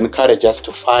I would encourage us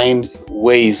to find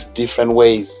ways, different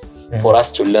ways for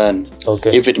us to learn.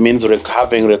 If it means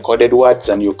having recorded words,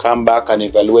 and you come back and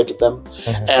evaluate them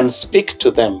and speak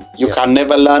to them. You can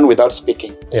never learn without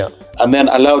speaking. And then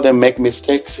allow them make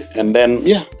mistakes, and then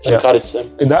encourage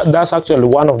them. That's actually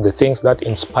one of the things that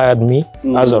inspired me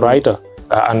as a writer,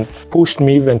 and pushed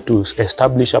me even to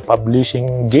establish a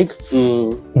publishing gig.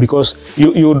 Because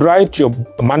you'd write your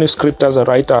manuscript as a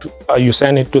writer, you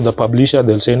send it to the publisher,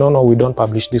 they'll say, no, we don't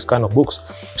publish this kind of books.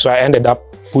 So I ended up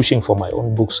pushing for my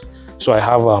own books. So I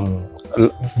have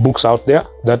books out there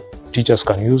that teachers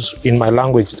can use in my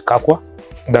language, Kakwa,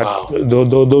 that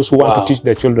those who want to teach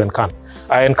their children can.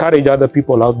 I encourage other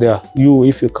people out there,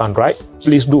 if you can write,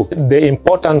 please do. The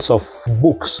importance of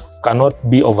books cannot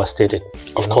be overstated.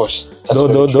 Of course.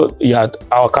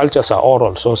 Our cultures are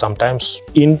oral, so sometimes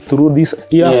in through this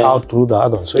ear, out through the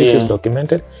other one. So if it's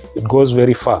documented, it goes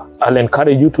very far. I'll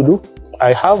encourage you to do.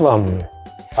 I have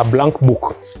a blank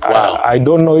book. I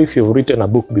don't know if you've written a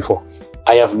book before.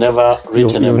 I have never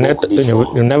written a book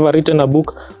before. You've never written a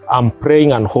book. I'm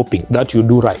praying and hoping that you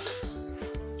do write.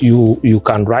 You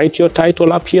can write your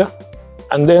title up here,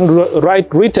 and then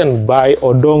write written by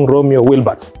Odong Romeo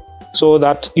Wilbert, so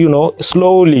that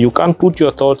slowly you can put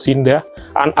your thoughts in there,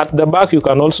 and at the back you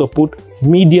can also put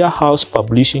Media House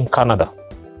Publishing Canada.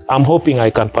 I'm hoping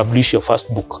I can publish your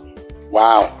first book.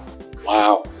 Wow.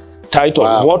 Title.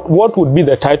 Wow. What would be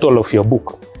the title of your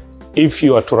book if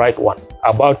you were to write one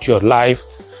about your life,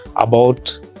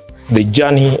 about the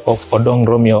journey of Odong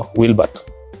Romeo Wilbert?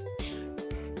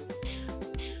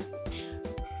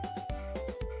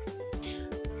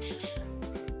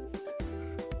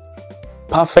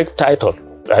 Perfect title,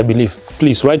 I believe.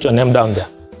 Please write your name down there.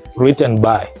 Written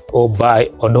by or by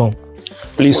Odong.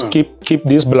 Please keep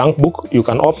this blank book. You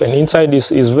can open. Inside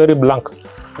is very blank.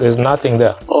 There's nothing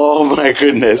there. Oh my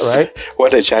goodness. Right?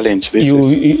 What a challenge this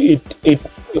is. It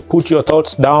put your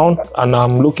thoughts down, and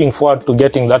I'm looking forward to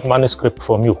getting that manuscript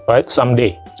from you, right?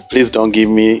 Someday. Please don't give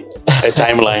me a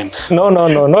timeline. No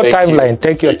timeline.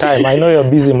 Take your time. I know you're a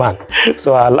busy man,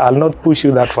 so I'll not push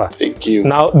you that far. Thank you.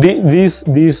 Now, this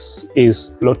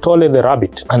is Lotole the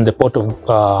Rabbit and the Pot of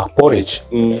Porridge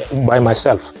by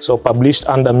myself. So published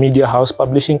under Media House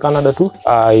Publishing Canada too.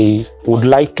 I would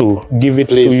like to give it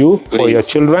to you for your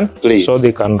children, so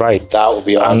they can write. That would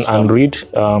be awesome. And read.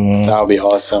 That would be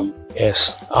awesome.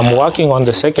 Yes, I'm working on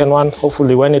the second one.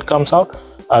 Hopefully when it comes out,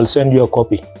 I'll send you a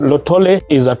copy. Lotole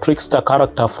is a trickster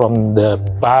character from the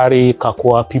Bari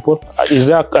Kakwa people. Is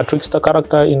there a trickster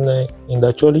character in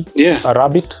Choli? Yeah. A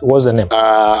rabbit? What's the name?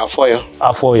 Apoyo.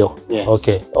 Apoyo. Yes.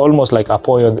 Okay. Almost like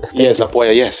Apoyo. Yes,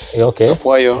 Apoyo, yes. Okay.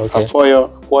 Apoyo, okay.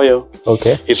 Apoyo.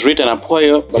 Okay. It's written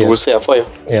Apoyo, but we'll say Apoyo.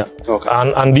 Yeah. Okay.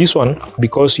 And this one,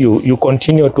 because you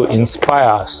continue to inspire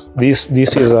us. This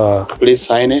is a... Please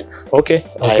sign it. Okay.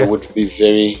 I would be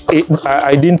very...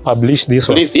 I didn't publish this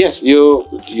one. Please, yes. You've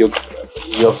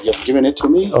given it to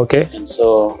me. Okay. And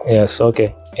so... Yes,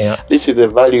 okay. Yeah. This is the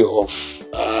value of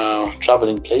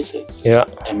traveling places. Yeah.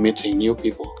 And meeting new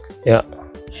people. Yeah.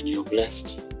 And you're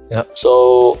blessed. Yeah.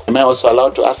 So, am I also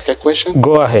allowed to ask a question?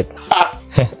 Go ahead.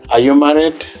 Are you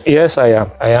married? Yes, I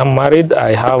am. I am married.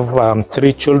 I have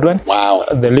 3 children. Wow.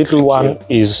 The little one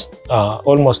is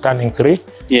almost turning 3.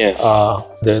 Yes.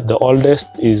 The oldest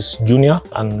is junior,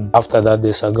 and after that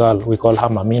there's a girl. We call her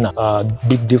Mamina.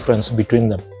 Big difference between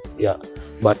them. Yeah.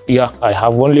 But yeah, I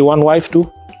have only one wife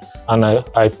too, and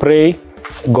I pray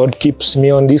God keeps me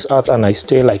on this earth and I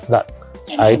stay like that.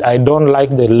 I don't like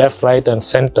the left, right, and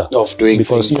center of doing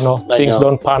because things. Things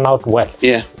don't pan out well.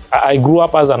 Yeah. I grew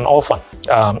up as an orphan.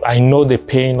 I know the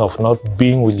pain of not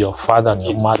being with your father and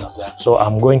your mother. Exactly. So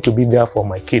I'm going to be there for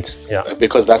my kids. Yeah.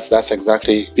 Because that's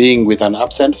exactly being with an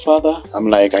absent father. I'm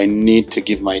like, I need to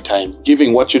give my time.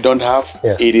 Giving what you don't have,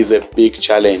 it is a big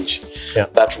challenge. Yeah.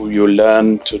 That you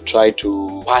learn to try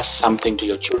to pass something to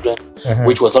your children,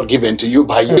 which was not given to you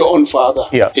by your own father.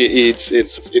 Yeah.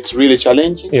 It's really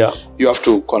challenging. Yeah. You have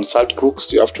to consult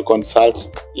books. You have to consult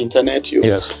internet.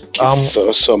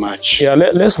 So much. Yeah.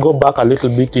 Let's go back a little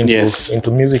bit into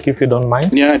music, if you don't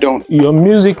mind. Yeah, I don't. Your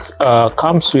music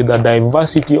comes with a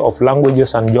diversity of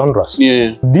languages and genres.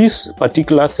 Yeah. These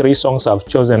particular 3 songs I've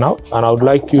chosen out, and I would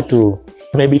like you to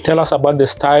maybe tell us about the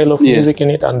style of music in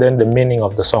it and then the meaning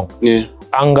of the song. Yeah.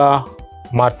 Anga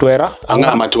Matwera.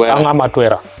 Anga Matwera. Anga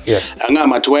Matwera. Yes. Anga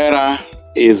Matwera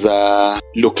is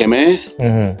Lukeme.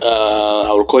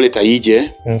 I will call it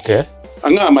Aije. Okay.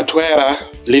 Anga Matwera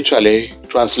literally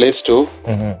translates to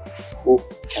who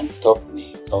can stop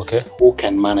me? Okay. Who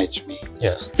can manage me?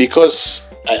 Yes. Because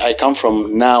I come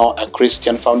from now a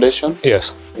Christian foundation.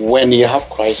 Yes. When you have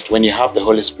Christ, when you have the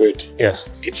Holy Spirit, yes,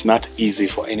 it's not easy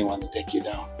for anyone to take you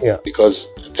down. Yeah. Because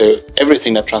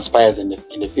everything that transpires in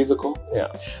the physical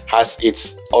has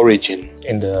its origin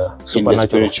in the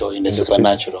spiritual, in the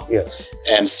supernatural. Yes.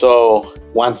 And so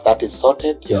once that is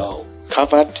sorted, you're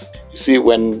covered. You see,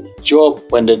 when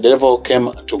the devil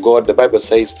came to God, the Bible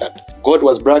says that God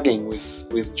was bragging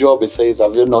with Job. It says,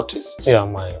 have you noticed? Yeah,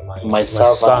 my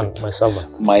son,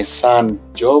 my son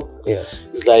Job. Yes.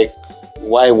 It's like,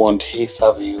 why won't he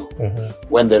serve you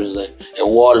when there is a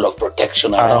wall of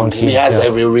protection around him? He has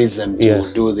every reason to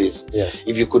do this. Yes.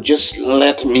 If you could just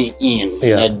let me in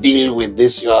and deal with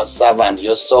this, your servant,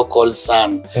 your so-called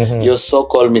son, your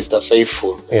so-called Mr.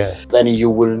 Faithful, then you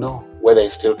will know whether he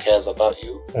still cares about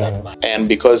you that much. And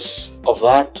because of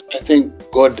that, I think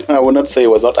God, I will not say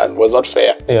was not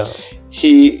fair. Yeah.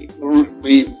 He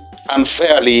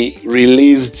unfairly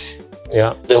released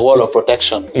the wall of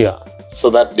protection. Yeah. So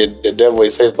that the devil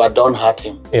says, but don't hurt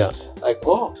him. Yeah. Like,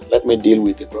 let me deal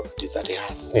with the properties that he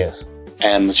has. Yes.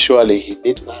 And surely he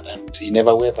did that and he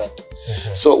never wavered.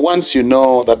 So once you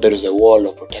know that there is a wall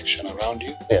of protection around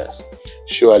you, yes,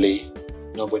 surely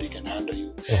nobody can handle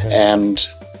you. And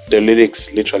the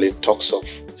lyrics literally talks of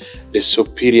the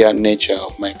superior nature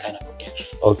of my kind of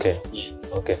protection. Okay. Yeah.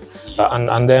 Okay.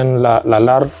 And then La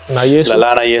Lara Yesu. La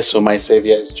Lara Yesu, my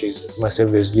Savior is Jesus. My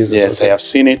Savior is Jesus. Yes, okay. I have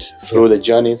seen it through the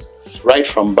journeys. Right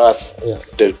from birth,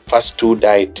 the first 2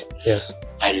 died. Yes.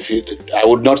 I refused. I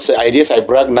would not say, I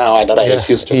brag now that I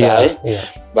refused to die. Yeah.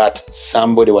 But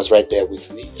somebody was right there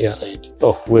with me. Yeah. Said,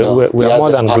 we are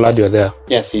more than glad you're there.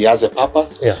 Yes, he has a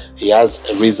purpose. Yeah. He has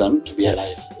a reason to be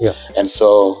alive. Yeah. And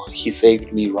so he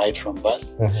saved me right from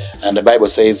birth. And the Bible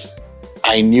says,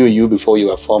 I knew you before you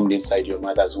were formed inside your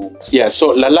mother's womb. Yeah,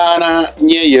 so La Lara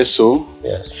Nye Yesu.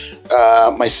 Yes.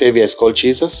 My Savior is called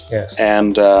Jesus. Yes.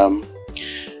 And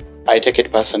I take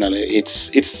it personally.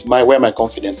 It's where my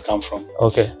confidence comes from.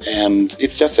 Okay. And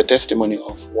it's just a testimony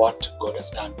of what God has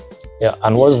done. Yeah,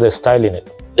 and what's the style in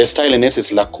it? The style in it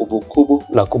is La Kubu Kubu.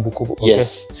 La Kubu Kubu, okay.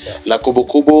 Yes. Yeah. La Kubu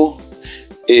Kubu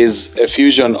is a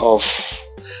fusion of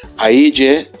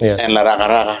Aije and La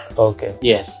Raga. Okay.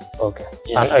 Yes. Okay.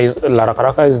 Yeah. And La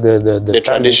Raga is the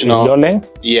traditional Yoo Leng?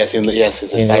 Yes,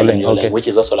 it's a style in Yoo Leng, which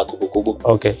is also La Kubu Kubu.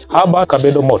 Okay. How about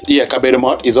Kabedo Mot? Yeah, Kabedo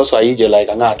Mot is also Aije like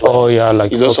Angat. Oh yeah,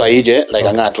 like it's also Aije like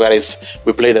Angat, whereas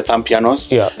we play the thumb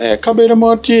pianos. Yeah. Kabedo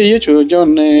Mot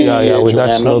John. Yeah, with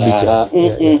that slow beat.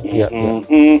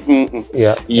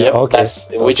 Yeah. Okay.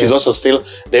 Which is also still,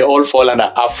 they all fall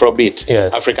under Afro beat.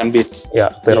 Yes. African beats. Yeah,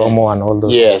 Peromo and all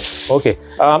those. Yes. Okay.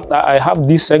 I have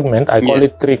this segment. I call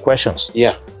it 3 questions.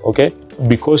 Yeah. Okay.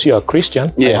 Because you are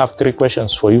Christian, I have 3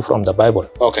 questions for you from the Bible.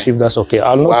 Okay. If that's okay.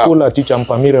 I'll not pull a teacher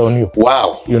Mpamire on you.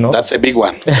 Wow. You know? That's a big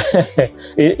one.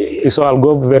 So I'll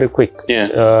go very quick.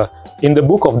 Yeah. In the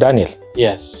book of Daniel.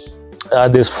 Yes.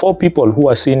 There's 4 people who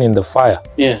are seen in the fire.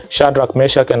 Yeah. Shadrach,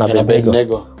 Meshach, and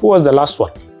Abednego. Who was the last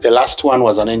one? The last one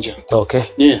was an angel. Okay.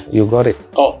 Yeah. You got it.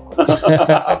 Oh.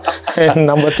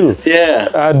 Number 2.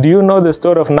 Yeah. Do you know the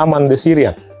story of Naaman the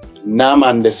Syrian?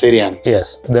 Naaman the Syrian.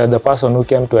 Yes. The person who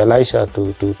came to Elisha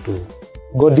to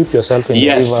go dip yourself in the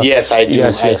river. Yes, I do.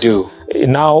 Yes. I do.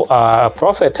 Now,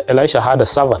 Prophet Elisha had a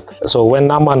servant. So when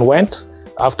Naaman went,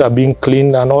 after being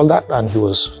cleaned and all that, and he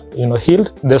was,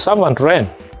 healed, the servant ran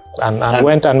and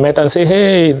went and met and said,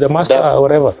 hey, the master,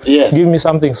 whatever, give me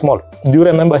something small. Do you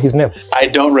remember his name? I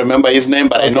don't remember his name,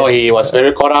 but I know he was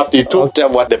very corrupt. He took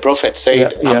what the prophet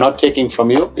said, I'm not taking from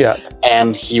you. Yeah.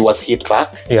 And he was hit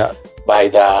back by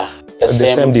the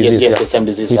same disease. Yes, the same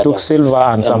disease. He took silver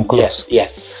and some clothes.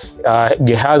 Yes.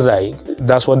 Gehazi,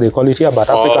 that's what they call it here, but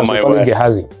Africans call it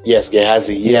Gehazi. Yes,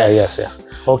 Gehazi, yes. Yes.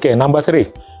 Okay, number 3.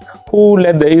 Who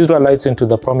led the Israelites into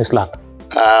the promised land?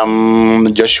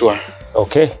 Joshua.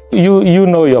 Okay, you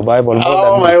know your Bible.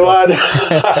 Oh my word!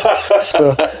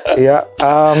 So yeah,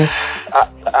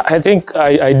 I think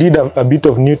I did a bit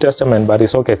of New Testament, but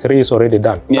it's okay. 3 is already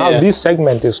done. Now this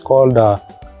segment is called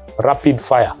rapid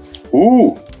fire.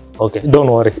 Ooh. Okay,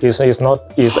 don't worry. It's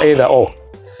either or.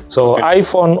 So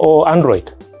iPhone or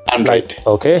Android. Android.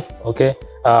 Okay.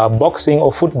 Boxing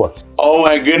or football. Oh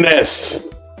my goodness.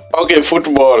 Okay,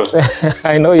 football.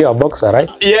 I know you're a boxer, right?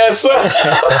 Yes.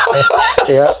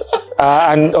 Yeah.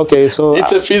 And okay, so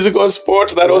it's a physical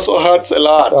sport that also hurts a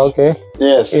lot. Okay.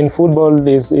 Yes. In football,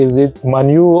 is it Man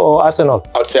U or Arsenal?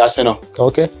 I would say Arsenal.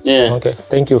 Okay. Yeah. Okay.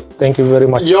 Thank you very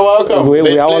much. You're welcome.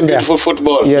 We are all there. For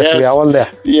football. Yes, we are all there.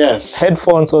 Yes.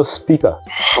 Headphones or speaker?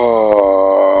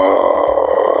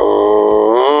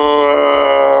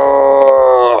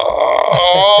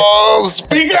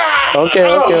 Speaker. Okay.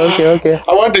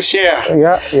 I want to share.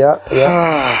 Yeah.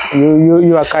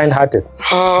 You are kind-hearted.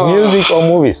 Music or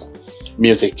movies?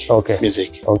 Music. Okay.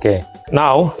 Music. Okay.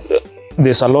 Now,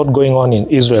 there's a lot going on in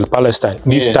Israel, Palestine.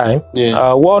 This time,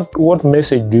 what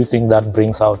message do you think that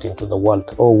brings out into the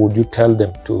world? Or would you tell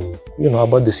them to,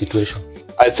 about the situation?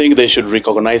 I think they should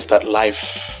recognize that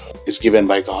life is given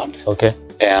by God. Okay.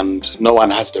 And no one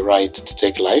has the right to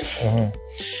take life.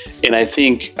 Mm-hmm. And I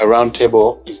think a round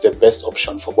table is the best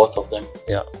option for both of them.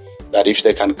 Yeah. That if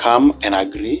they can come and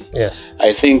agree, yes,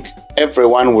 I think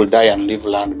everyone will die and leave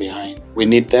land behind. We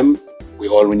need them. We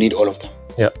need all of them.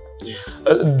 Yeah.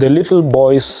 The little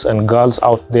boys and girls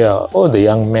out there, or the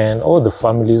young men, or the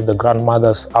families, the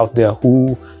grandmothers out there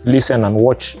who listen and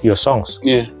watch your songs.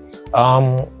 Yeah.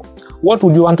 What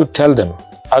would you want to tell them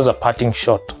as a parting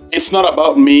shot? It's not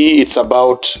about me. It's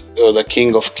about the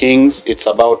King of Kings. It's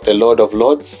about the Lord of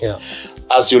Lords. Yeah.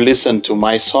 As you listen to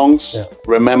my songs,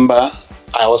 remember,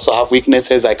 I also have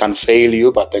weaknesses. I can fail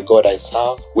you, but the God I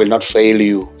serve will not fail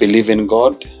you. Believe in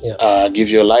God. Yeah. Give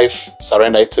your life,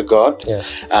 surrender it to God.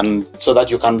 Yes. And so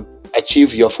that you can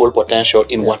achieve your full potential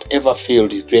in whatever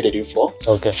field He created you for.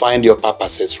 Okay. Find your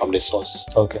purposes from the source.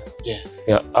 Okay.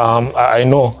 Yeah. I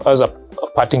know as a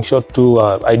parting shot too,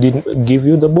 I didn't give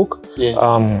you the book.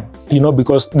 Yeah.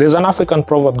 Because there's an African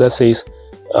proverb that says,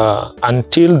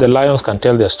 until the lions can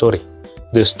tell their story,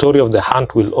 the story of the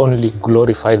hunt will only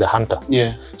glorify the hunter.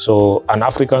 Yeah. So, and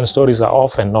African stories are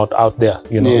often not out there.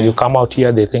 You come out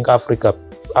here, they think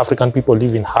African people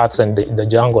live in huts and in the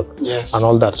jungle. Yes. And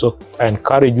all that. So I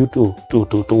encourage you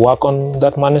to work on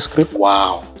that manuscript.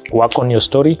 Wow. Work on your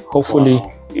story. Hopefully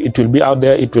it will be out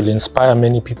there. It will inspire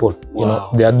many people.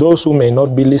 Wow. There are those who may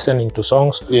not be listening to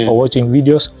songs or watching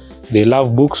videos. They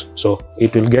love books, so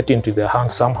it will get into their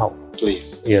hands somehow.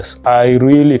 Please. Yes, I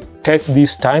really take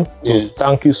this time to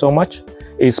thank you so much.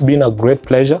 It's been a great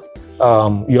pleasure.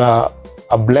 You are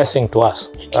a blessing to us.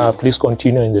 Please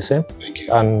continue in the same. Thank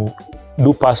you. And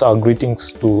do pass our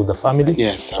greetings to the family.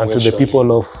 Yes, and to the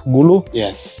people of Gulu.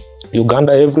 Yes.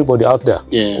 Uganda, everybody out there.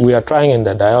 Yeah. We are trying in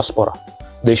the diaspora.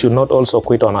 They should not also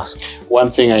quit on us.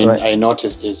 One thing I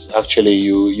noticed is actually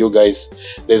you guys,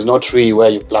 there's no tree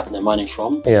where you pluck the money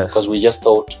from. Yes. Because we just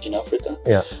thought in Africa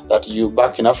that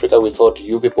back in Africa, we thought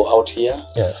you people out here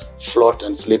float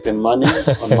and sleep in money,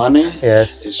 on money.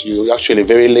 Yes. Is you actually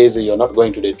very lazy. You're not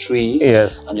going to the tree.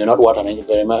 Yes. And you're not watering it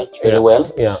very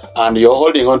well. Yeah. And you're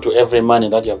holding on to every money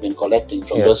that you have been collecting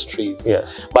from those trees.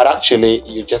 Yes. But actually,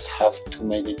 you just have too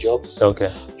many jobs.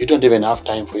 Okay. You don't even have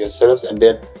time for yourselves. And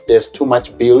then there's too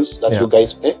much bills that you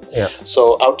guys pay. Yeah.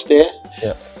 So out there,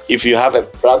 if you have a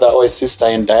brother or a sister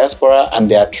in diaspora and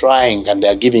they are trying and they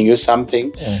are giving you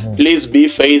something, please be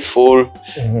faithful.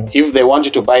 If they want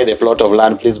you to buy the plot of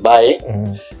land, please buy.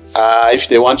 If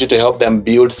they want you to help them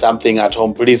build something at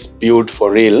home, please build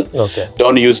for real.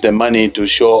 Don't use the money to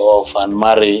show off and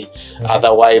marry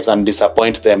other wives and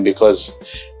disappoint them, because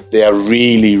they are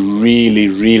really, really,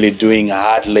 really doing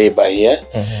hard labor here.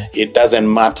 It doesn't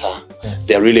matter.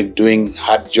 They're really doing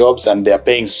hard jobs and they're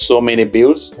paying so many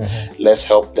bills. Let's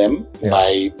help them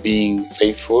by being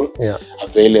faithful,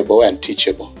 available, and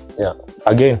teachable.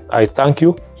 Again, I thank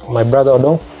you, my brother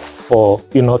Odong, for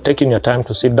taking your time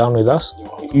to sit down with us.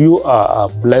 You are a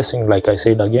blessing, like I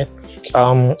said again.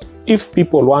 If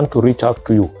people want to reach out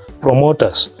to you,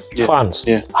 promoters, fans,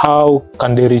 how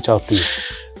can they reach out to you?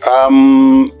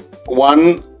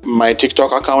 One, my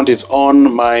TikTok account is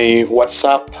on my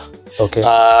WhatsApp.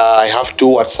 I have 2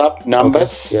 WhatsApp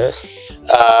numbers.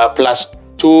 Plus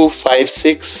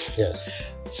 256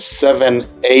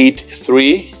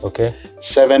 783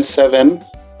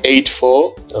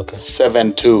 7784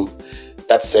 72.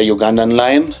 That's a Ugandan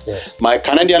line. My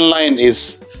Canadian line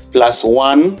is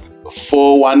 +1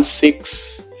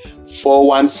 416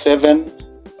 417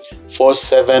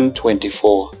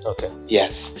 4724.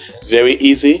 Yes, very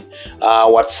easy.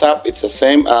 WhatsApp, it's the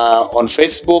same. On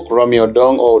Facebook, Romeo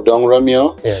Odong or Odong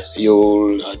Romeo.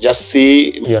 You'll just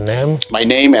see your name, my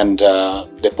name, and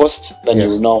the post. Then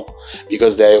you'll know,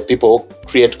 because there are people who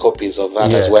create copies of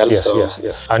that as well.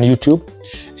 And YouTube.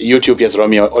 YouTube, yes,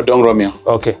 Romeo Odong Romeo.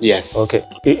 Yes.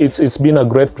 It's been a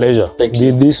great pleasure. Thank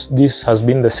you. This has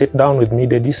been the sit down with me,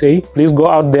 Dedi Seyi. Please go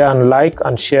out there and like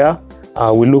and share.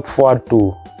 We look forward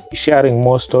to sharing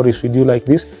more stories with you like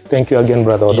this. Thank you again,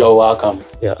 brother Odong. You're welcome.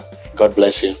 God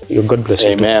bless you. God bless you.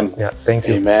 Amen. Thank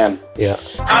you. Amen.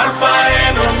 Alpha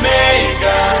and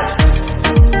Omega.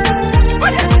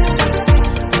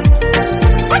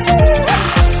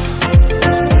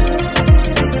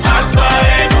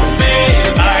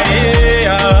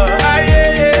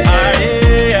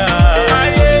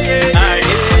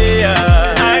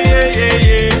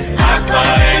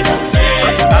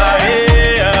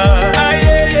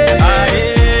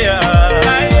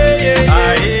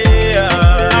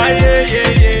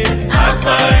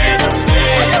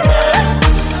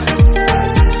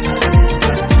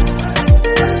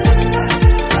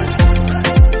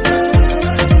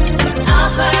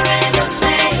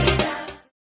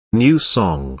 New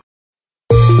song.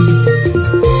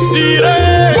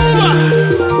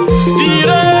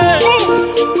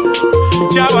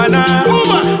 Chawana,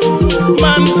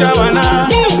 man chawana,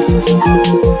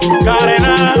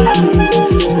 Karena,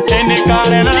 ene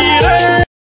Karena.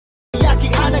 Yaki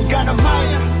anagana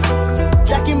maya,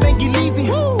 Jackie Mengilizi,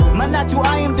 Manatu, I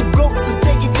am the GOAT, so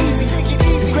take it easy.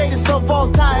 The greatest of all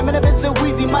time, and if it's so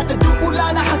easy, Mata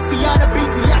Dupulana, Hasiana,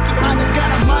 busy, Yaki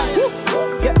anagana maya.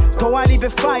 Tawali be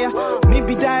fire,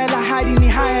 maybe die la hiding ni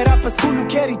higher up as kulu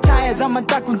carry tires. I'm a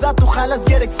takun zatu khalas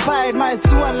get expired. My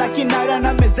suan like in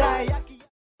Narana Mezaya.